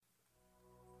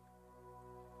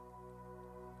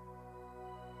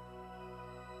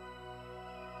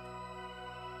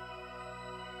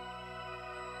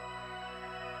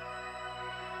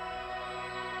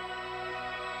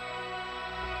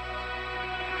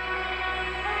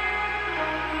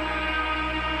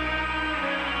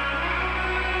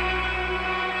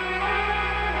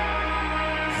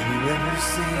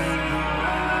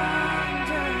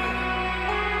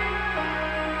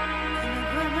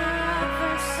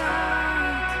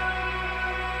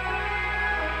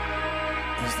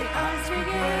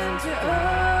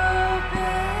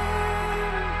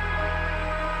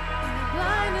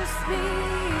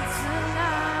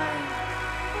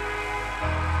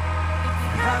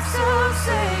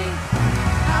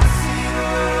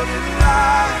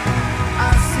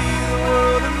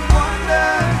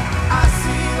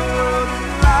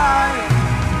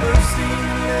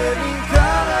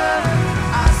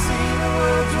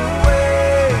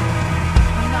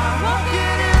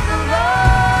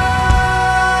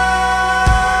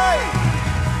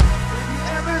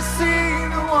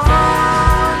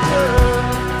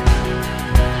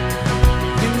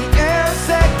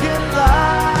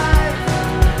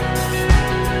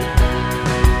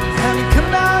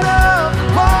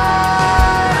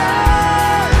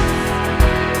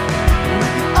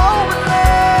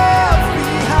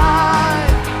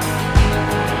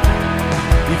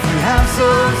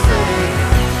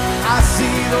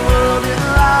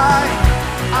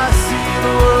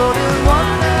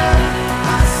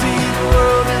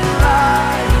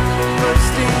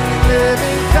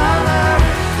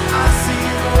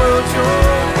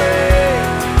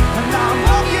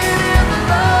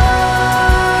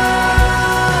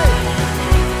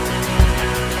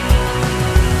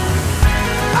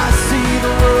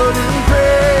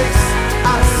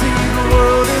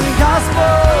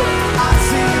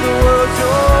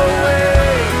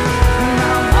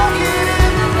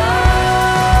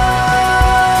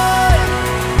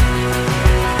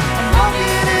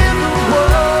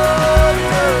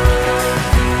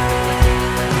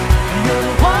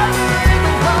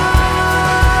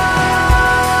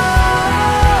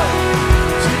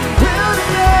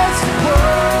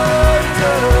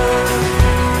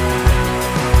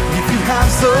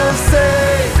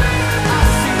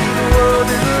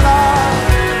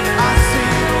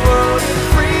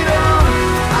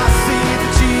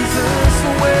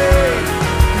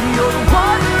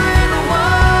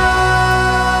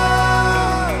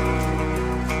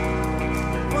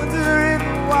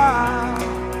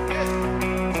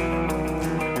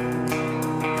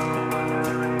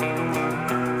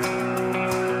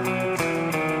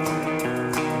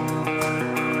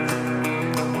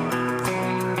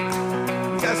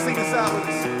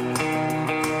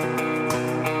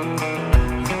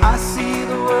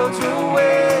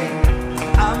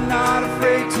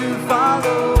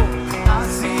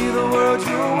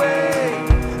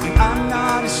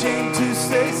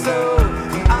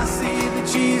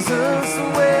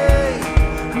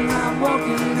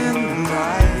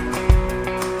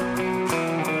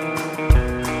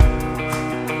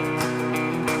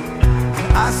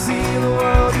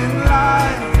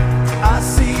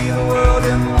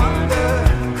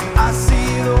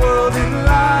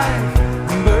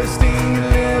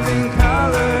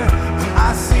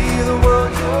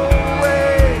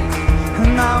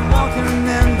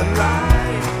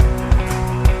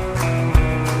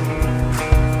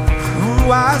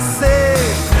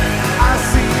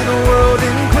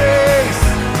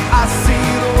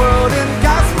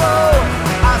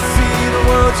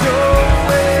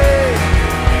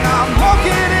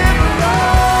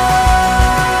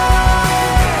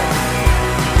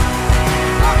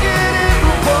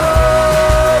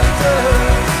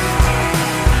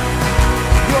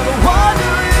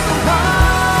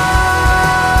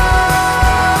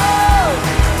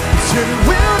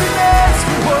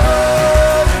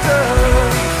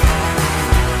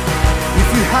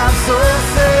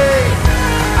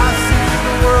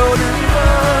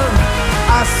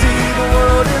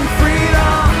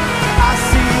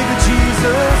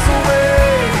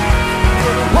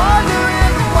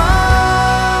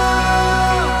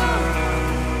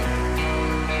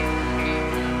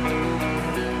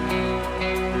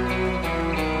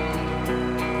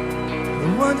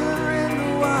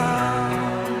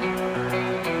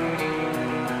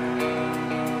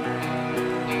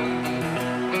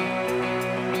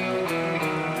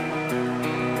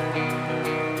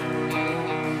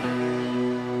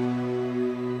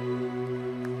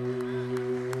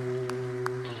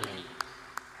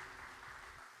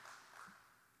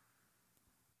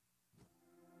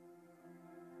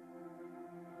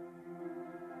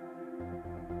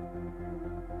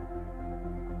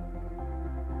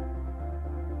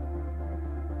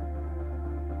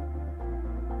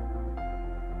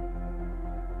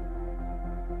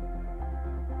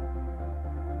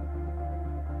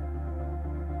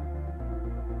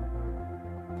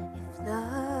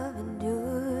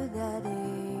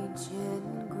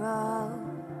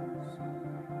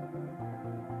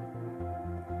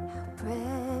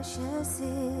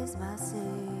is my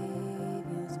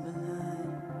Savior's blood.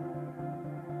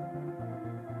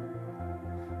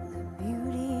 The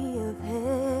beauty of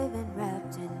heaven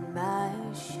wrapped in my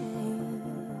shame.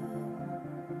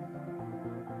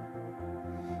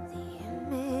 The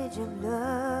image of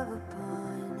love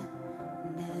upon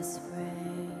this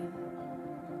frame.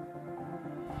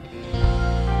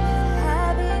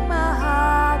 Having my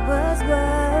heart was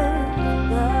worth the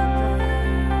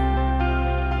pain.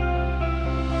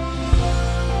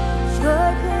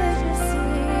 Joy could you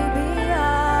see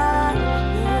beyond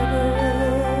the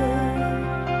grave.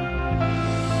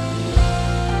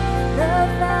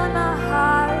 Love found my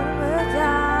heart will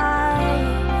die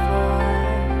for.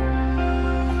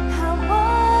 How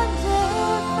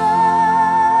wonderful,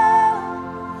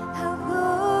 how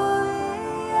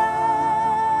glorious,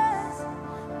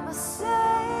 my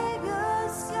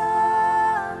Savior's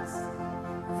scars,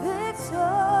 victorious.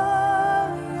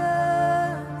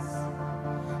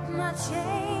 My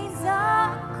chains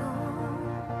are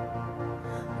gone,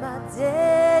 my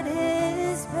debt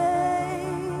is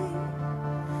paid.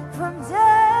 From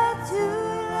death to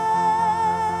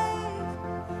life,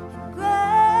 and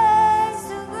grace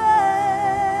to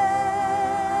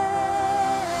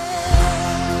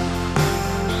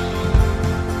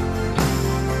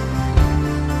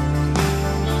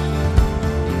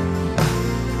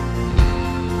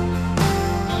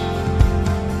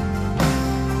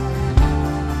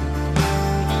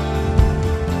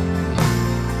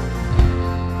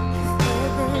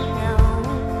Heaven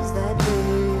knows that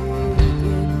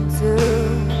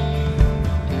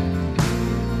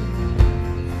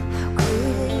how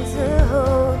great is the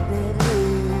hope that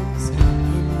lives in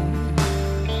you.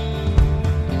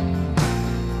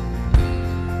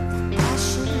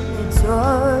 Passion and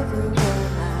joy through all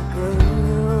my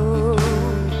grows.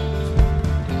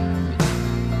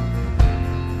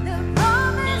 The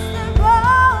promise that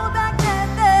rolled back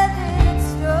death and its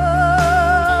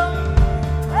stone.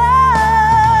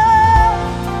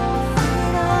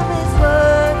 Freedom is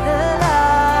worth the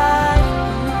life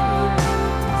you live.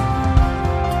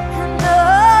 And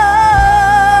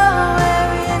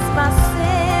where is my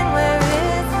sin? Where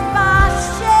is my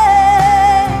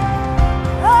shame?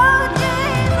 Oh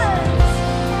Jesus,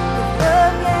 if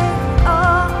love gave me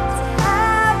all to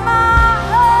have my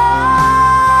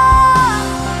heart,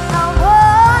 how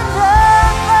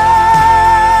wonderful,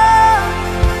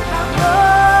 how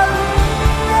glorious,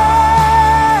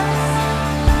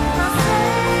 my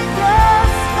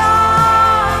Savior's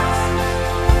scars,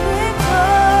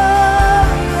 victorious.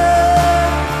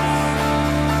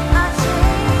 My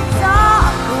chains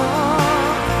are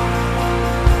gone,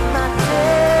 my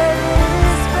debt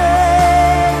is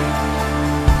paid.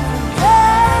 From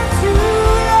death to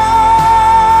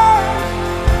life,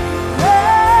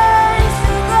 grace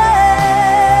to grace.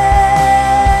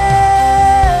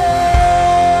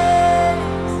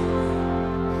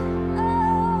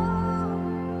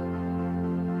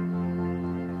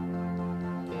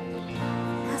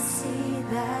 When I see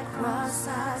that cross,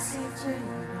 I see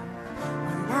freedom.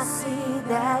 When I see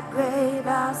that grave,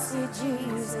 I see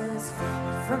Jesus.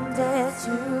 From death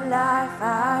to life,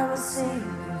 I will sing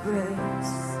your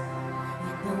praise.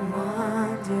 In the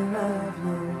wonder of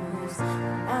your ways.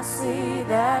 When I see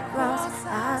that cross,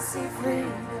 I see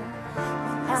freedom.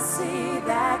 When I see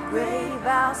that grave,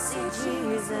 I'll see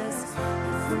Jesus.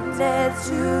 And from death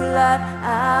to life,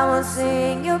 I will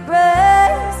sing your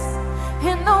praise.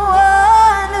 In the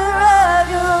wonder of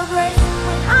your grace.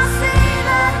 When I see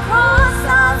that cross,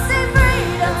 I'll see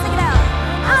freedom. Sing it out.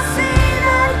 I see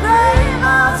that grave,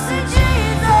 I'll see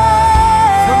Jesus.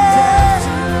 From death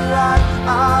to life,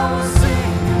 I will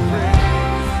sing your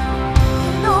praise.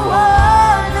 In the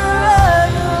wonder of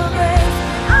your grace.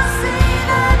 I see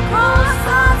that cross,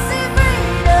 I'll see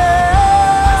freedom.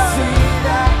 I see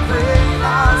that grave,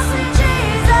 I'll see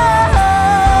Jesus.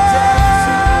 death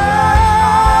to life,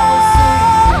 I will sing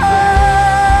your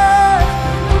praise.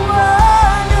 The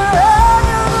wonder of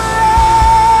your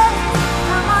grace.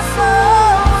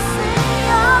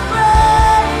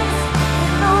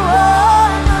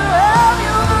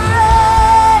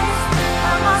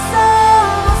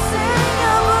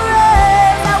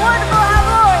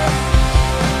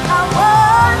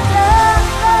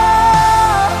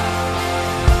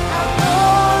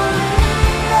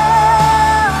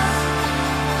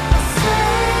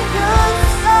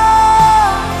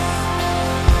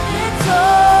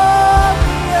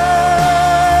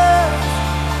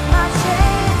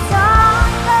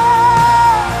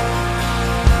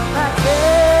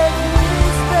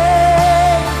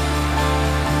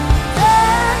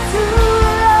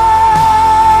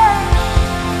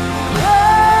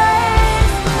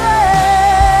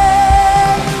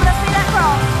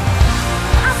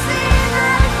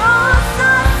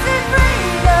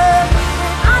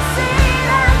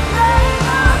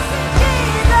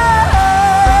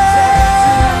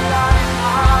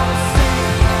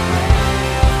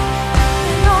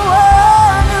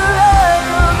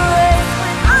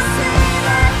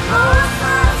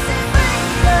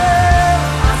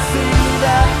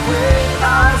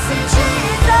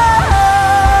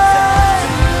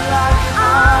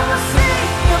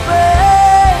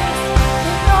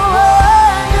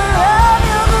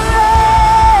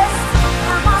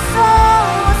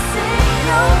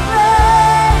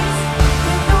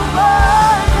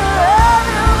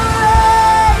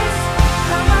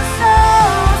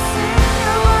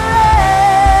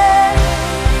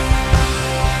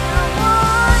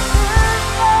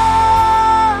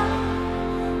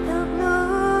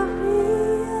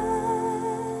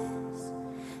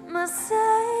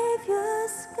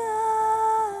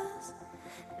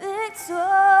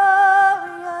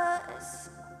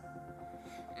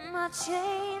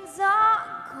 chains are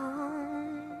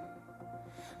gone,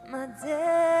 my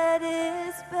debt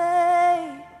is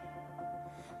paid.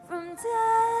 From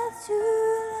death to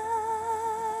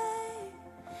life,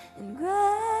 and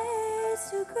grace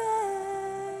to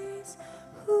grace.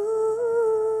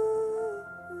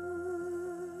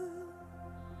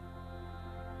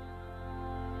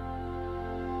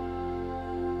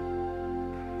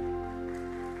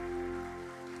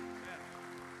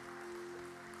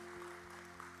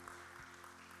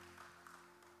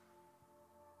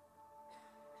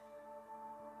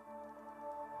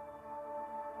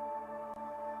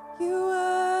 You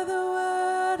were the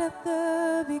Word at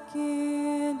the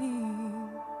beginning,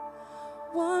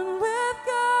 one with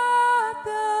God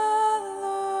the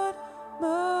Lord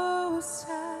Most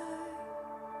High.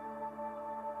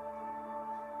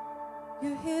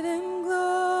 Your hidden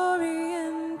glory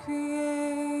in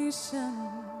creation,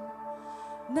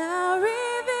 now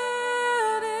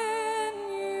revealed in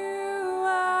you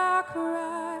are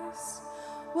Christ.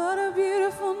 What a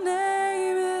beautiful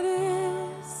name it is.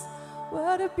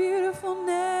 What a beautiful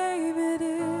name it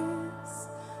is,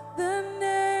 the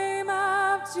name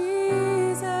of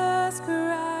Jesus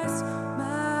Christ,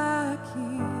 my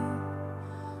King.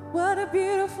 What a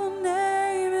beautiful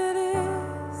name it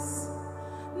is,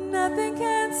 nothing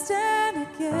can stand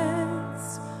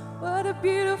against. What a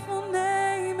beautiful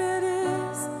name it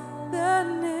is, the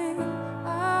name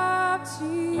of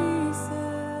Jesus.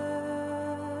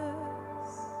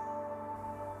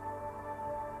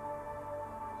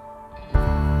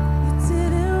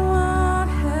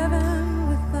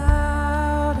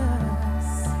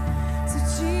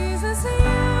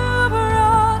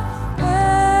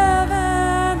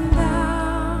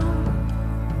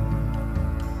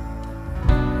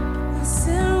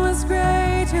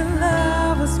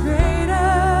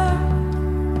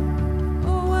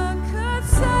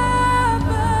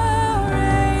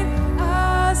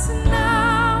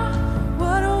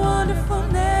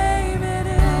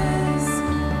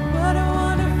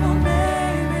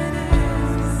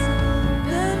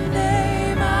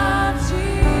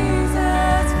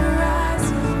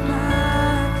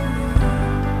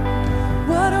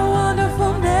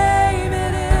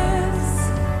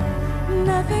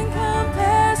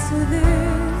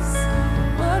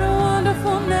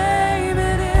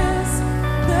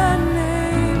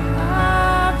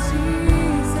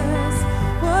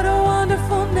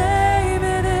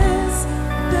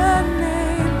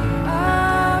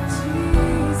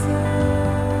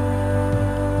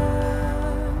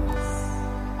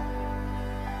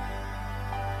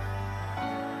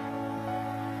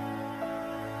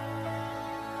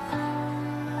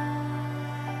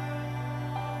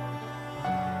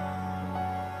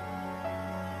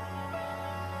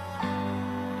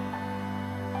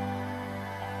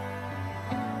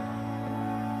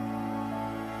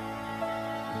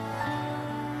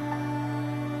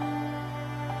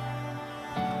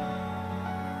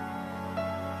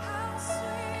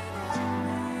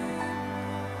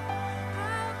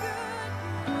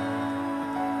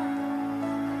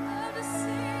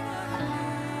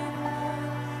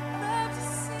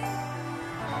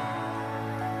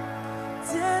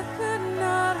 Death could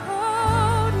not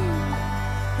hold you,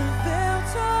 the veil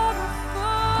tore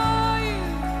before you.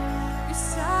 You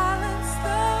silenced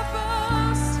the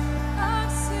boast of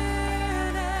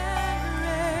sin and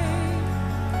grave.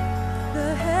 The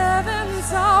heavens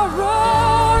are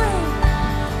roaring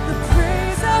the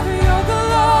praise of your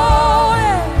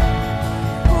glory.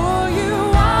 For you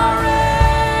are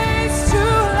raised to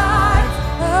life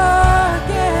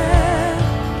again.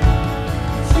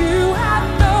 You have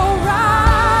no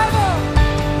rival.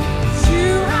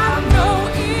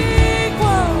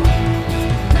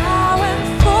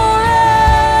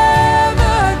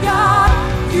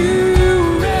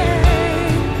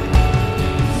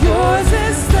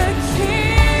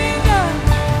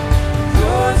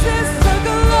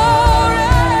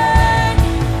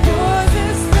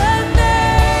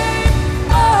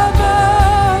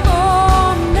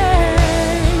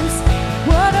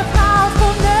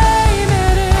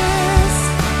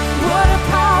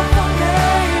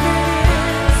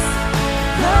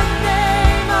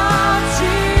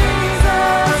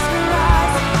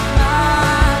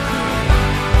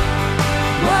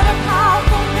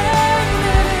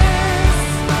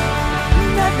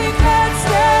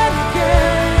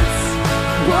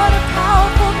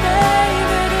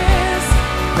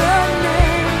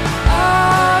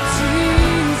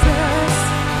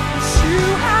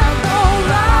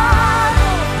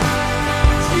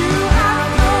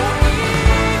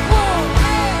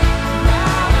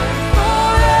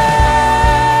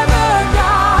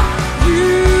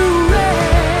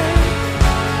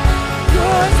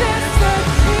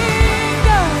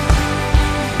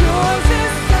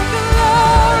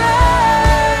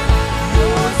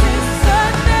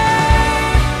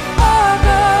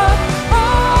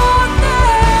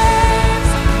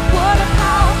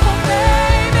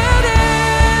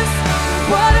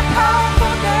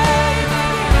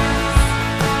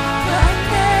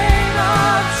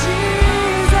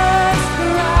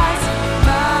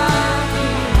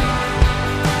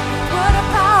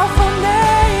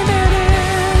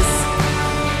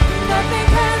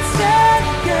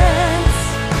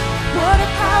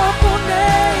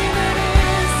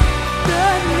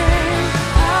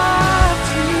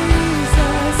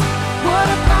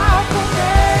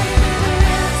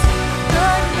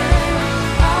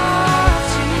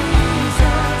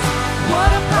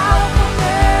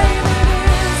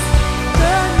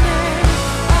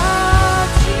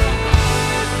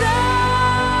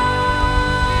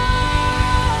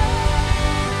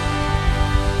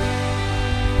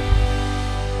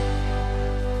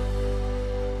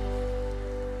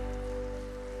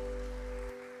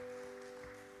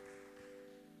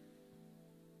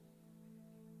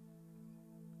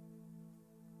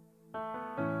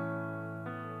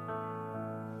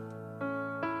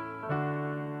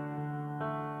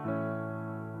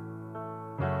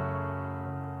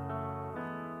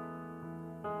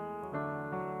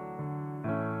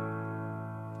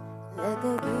 Let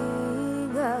the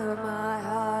king of my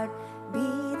heart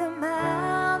be the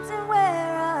mountain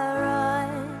where I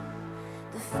run,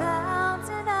 the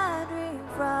fountain I drink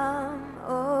from.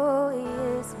 Oh, he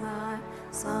is my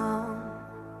song.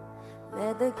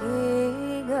 Let the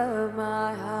king of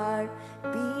my heart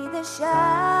be the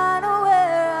shadow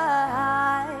where I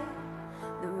hide,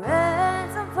 the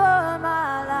ransom for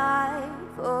my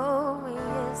life. Oh, he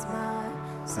is my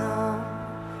song.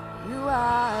 You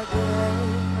are good.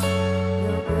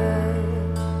 You're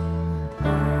good.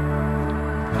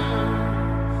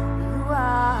 You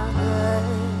are good.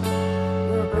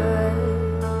 You're good.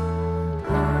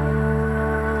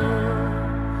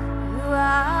 You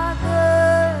are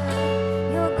good.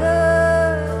 You're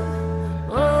good.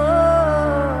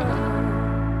 Oh,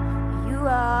 you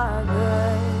are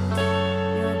good.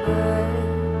 You're good.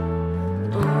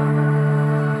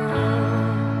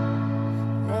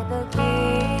 Let the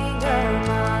king of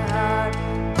my heart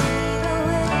be the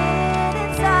wind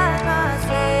inside my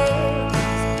sails,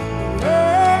 the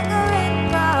anchor in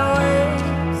my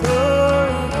waves. Oh,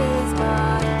 he is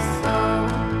my song.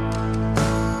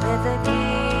 Let the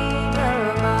king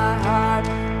of my heart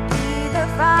be the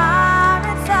fire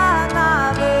inside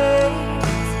my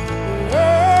veins, the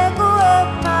echo of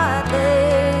my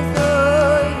days. Oh,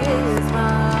 he is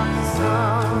my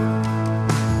song.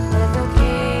 Let the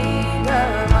king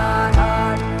of my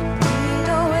heart be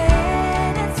the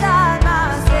wind inside my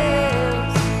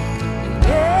sails,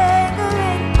 the anchor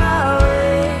in my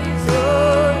waves.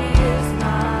 Oh, he is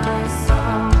my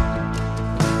song.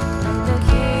 Let the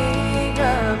king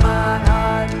of my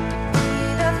heart be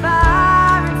the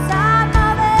fire inside my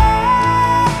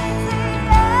veins, the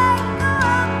echo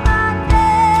of my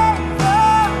days. Oh,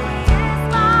 he is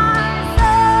my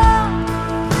song.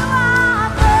 You are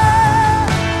good.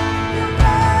 You're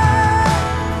good.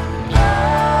 Oh,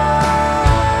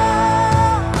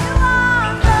 you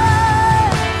are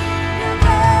good. You're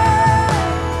good.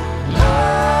 Oh,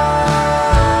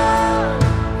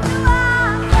 you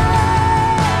are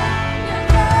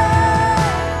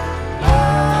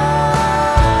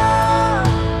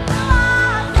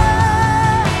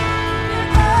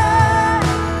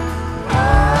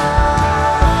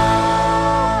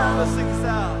Let's sing this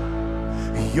out.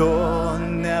 You're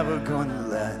never gonna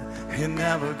let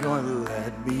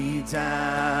me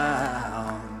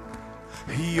down.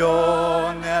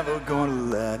 You're never gonna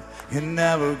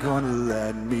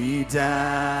let me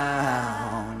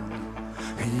down.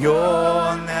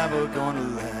 You're never gonna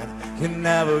let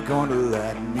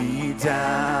me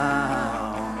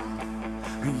down.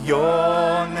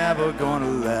 You're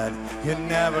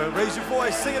never gonna raise your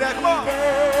voice, sing it out, come on.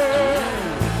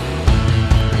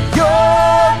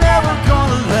 You're never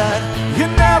gonna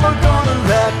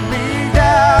let me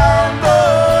down, no.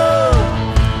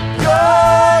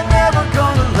 You're never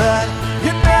gonna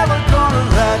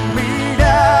let me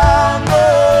down, no.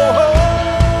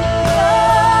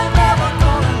 You're never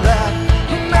gonna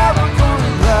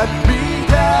let me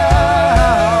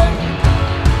down.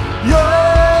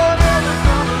 You're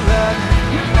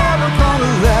never gonna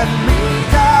let me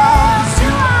down. 'Cause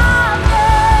you are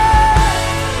good.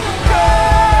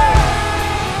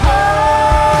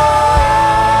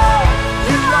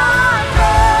 You are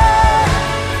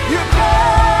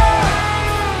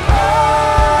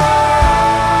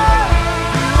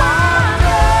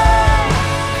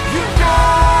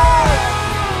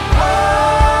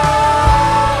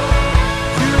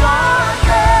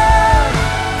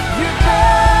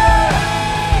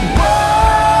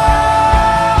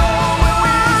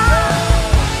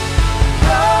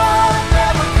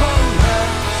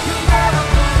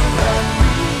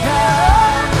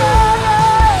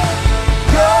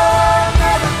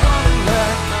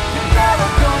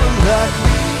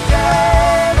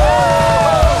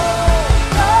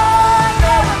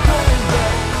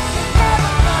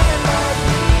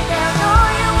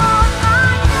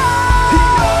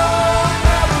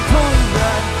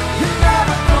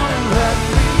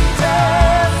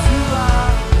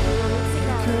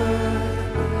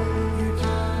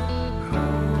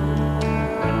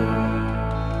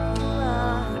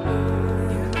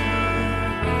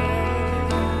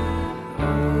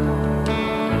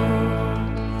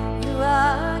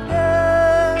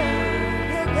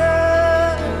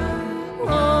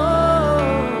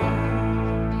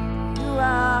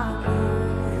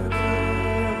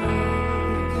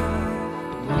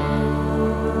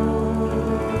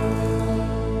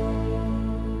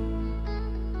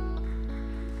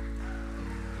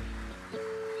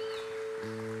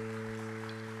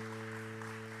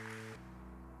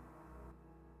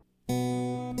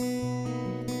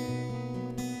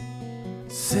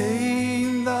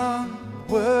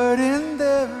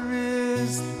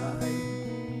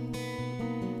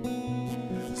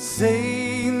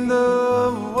saying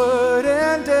the word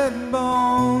and dead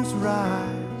bones rise.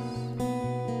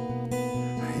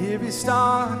 Every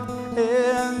star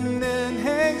and then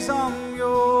hangs on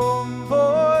your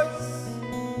voice,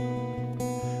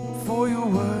 for your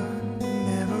word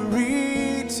never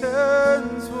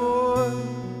returns void.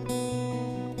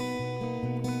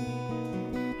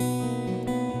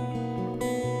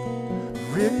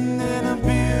 Written in a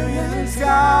billion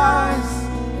skies,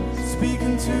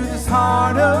 speaking to this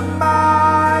heart of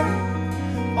mine.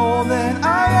 All that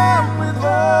I am with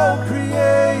all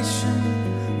creation,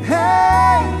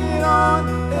 hanging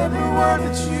on every word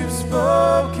that you've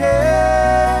spoken.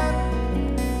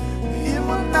 It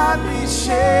will not be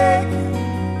shaken,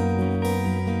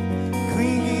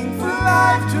 clinging for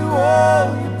life to all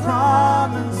you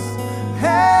promise,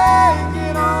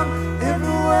 hanging on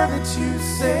every word that you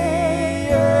say.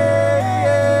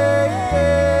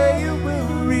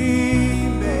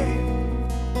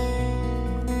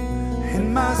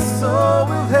 My soul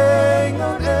will hang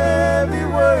on every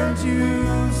word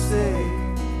you say.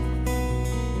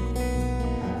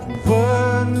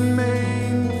 Word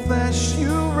made flesh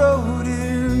you wrote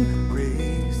in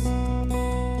grace,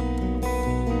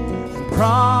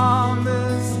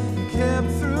 promise kept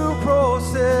through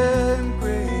cross and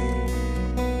grave.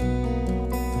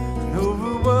 And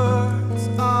over words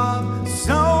of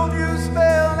stone you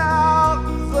spelled out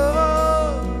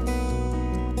love.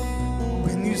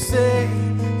 When you say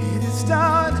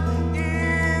done,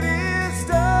 it is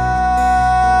done.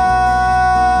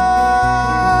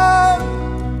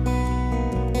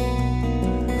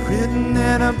 Written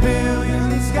in a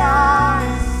billion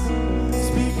skies,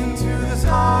 speaking to this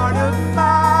heart of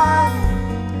mine.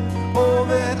 All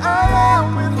that I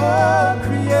am with all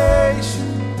creation,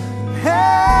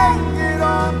 hanging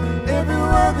on every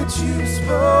word that you've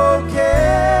spoken,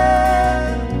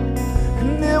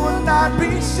 and it will not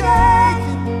be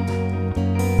shaken,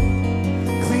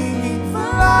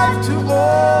 life to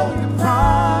all you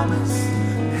promise,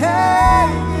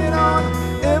 hanging on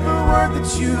every word that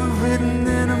you've written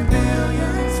in a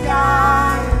billion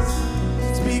skies,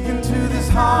 speaking to this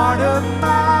heart of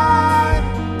mine.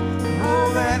 All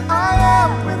that I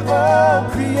am with all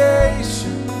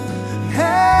creation,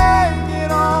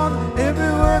 hanging on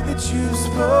every word that you've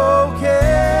spoken,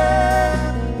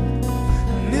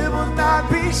 and it will not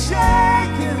be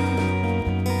shaken,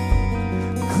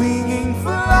 clinging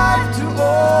for life to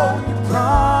all you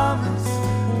promise,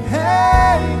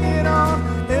 hanging on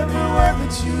every word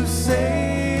that you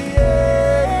say.